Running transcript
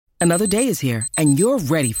Another day is here, and you're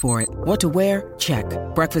ready for it. What to wear? Check.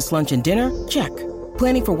 Breakfast, lunch, and dinner? Check.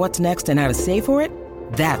 Planning for what's next and how to save for it?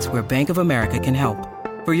 That's where Bank of America can help.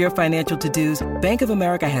 For your financial to-dos, Bank of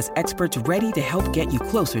America has experts ready to help get you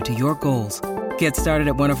closer to your goals. Get started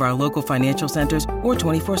at one of our local financial centers or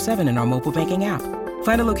 24/7 in our mobile banking app.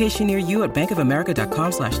 Find a location near you at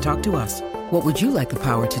bankofamerica.com/talktous. What would you like the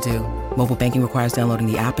power to do? Mobile banking requires downloading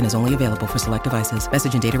the app and is only available for select devices.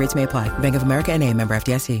 Message and data rates may apply. Bank of America N.A., member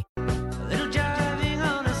FDIC.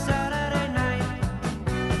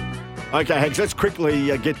 Okay, Hags, let's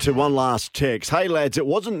quickly get to one last text. Hey, lads,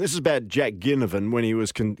 this is about Jack Ginnivan when he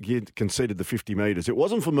was conceded the 50 metres. It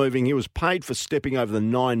wasn't for moving. He was paid for stepping over the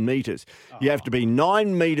 9 metres. You have to be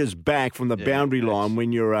 9 metres back from the boundary line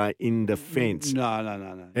when you're in defence. No.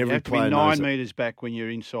 You have to be 9 metres back when you're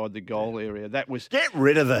inside the goal area. That was... Get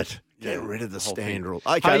rid of it. Get rid of the stand rule.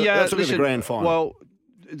 Okay, let's look at the grand final. Well,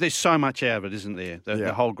 there's so much out of it, isn't there?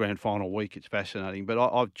 The whole grand final week, it's fascinating. But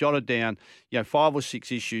I've jotted down, 5 or 6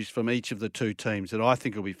 issues from each of the two teams that I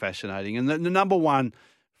think will be fascinating. And the number one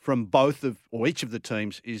from each of the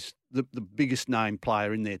teams is the biggest name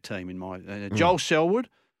player in their team. Joel Selwood,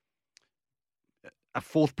 a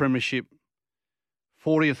 4th premiership,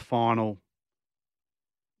 40th final,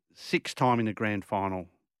 6th time in the grand final.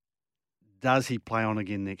 Does he play on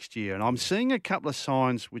again next year? And I'm seeing a couple of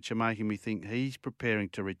signs which are making me think he's preparing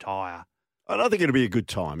to retire. I don't think it'll be a good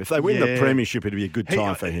time. If they win the premiership, it'll be a good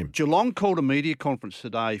time for him. Geelong called a media conference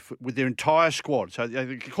today with their entire squad. So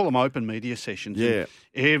they call them open media sessions. Yeah.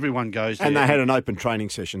 Everyone goes there. And they had an open training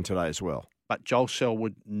session today as well. But Joel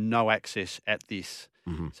Selwood, no access at this.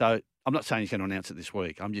 Mm-hmm. So I'm not saying he's going to announce it this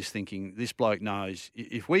week. I'm just thinking this bloke knows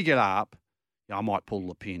if we get up, I might pull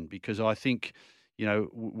the pin because I think,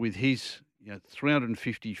 with his...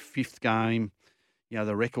 355th game,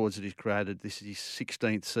 the records that he's created. This is his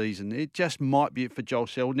 16th season. It just might be it for Joel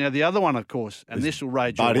Selwood. Now, the other one, of course, and this will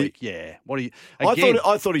rage all week. Yeah. What do you? Again,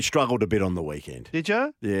 I thought he struggled a bit on the weekend. Did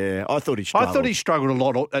you? Yeah, I thought he struggled. I thought he struggled a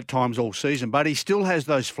lot at times all season, but he still has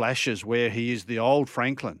those flashes where he is the old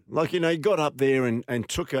Franklin. Like, he got up there and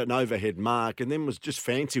took an overhead mark and then was just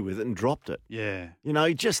fancy with it and dropped it. Yeah.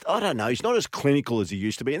 He just, I don't know, he's not as clinical as he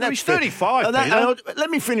used to be. And he's 35, let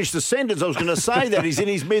me finish the sentence. I was going to say that. He's in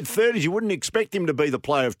his mid-30s. You wouldn't expect him to be the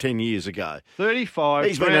player of 10 years ago. 35.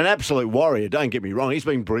 He's been an absolute warrior, don't get me wrong. He's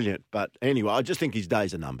been brilliant. But anyway, I just think his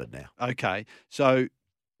days are numbered now. Okay. So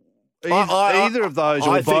either of those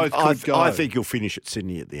or both could go. I think he'll finish at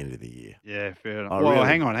Sydney at the end of the year. Yeah, fair enough.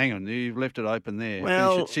 Hang on. You've left it open there.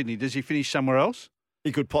 Well, finish at Sydney. Does he finish somewhere else?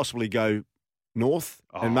 He could possibly go north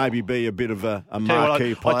and maybe be a bit of a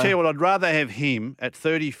marquee player. I'll tell you what, I'd rather have him at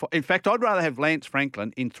 35. In fact, I'd rather have Lance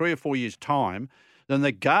Franklin in 3 or 4 years' time than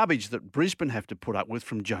the garbage that Brisbane have to put up with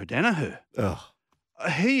from Joe Danaher. Ugh.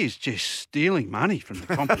 He is just stealing money from the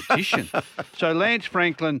competition. So Lance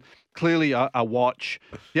Franklin, clearly a watch.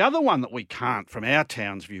 The other one that we can't, from our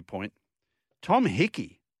town's viewpoint, Tom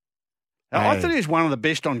Hickey. I thought he was one of the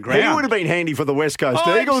best on ground. He would have been handy for the West Coast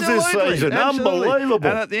Eagles this season. Absolutely. Unbelievable.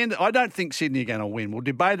 And at the end, I don't think Sydney are going to win. We'll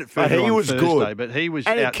debate it further on Thursday, good. But he was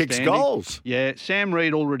and outstanding. And he kicks goals. Yeah, Sam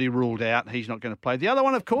Reid already ruled out. He's not going to play. The other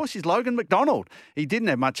one, of course, is Logan McDonald. He didn't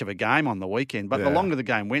have much of a game on the weekend, but the longer the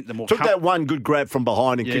game went, the more... Took that one good grab from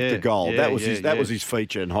behind and kicked the goal. That was his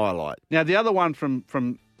feature and highlight. Now, the other one from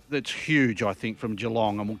that's huge, I think, from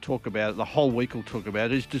Geelong, and we'll talk about it, the whole week we'll talk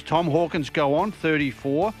about it, is does Tom Hawkins go on,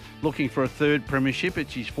 34, looking for a 3rd premiership?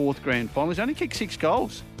 It's his 4th grand final. He's only kicked 6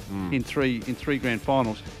 goals in three grand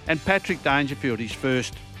finals. And Patrick Dangerfield, his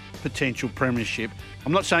 1st potential premiership.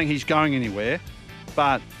 I'm not saying he's going anywhere,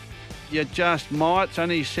 but you just might. It's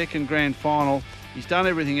only his 2nd grand final. He's done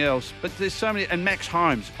everything else, but there's so many. And Max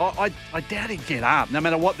Holmes, I doubt he'd get up, no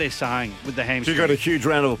matter what they're saying with the hamstring. So you got a huge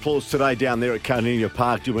round of applause today down there at Carnelian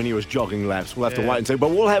Park when he was jogging laps. We'll have to wait and see. But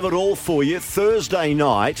we'll have it all for you Thursday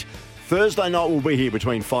night. We'll be here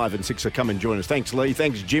between 5 and 6, so come and join us. Thanks, Lee.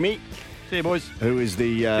 Thanks, Jimmy. See you, boys. Who is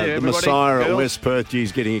the Messiah at West Perth.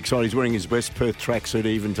 He's getting excited. He's wearing his West Perth tracksuit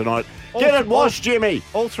even tonight. Get it washed, Jimmy.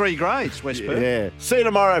 All 3 grades, West Perth. Yeah. See you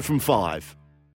tomorrow from 5.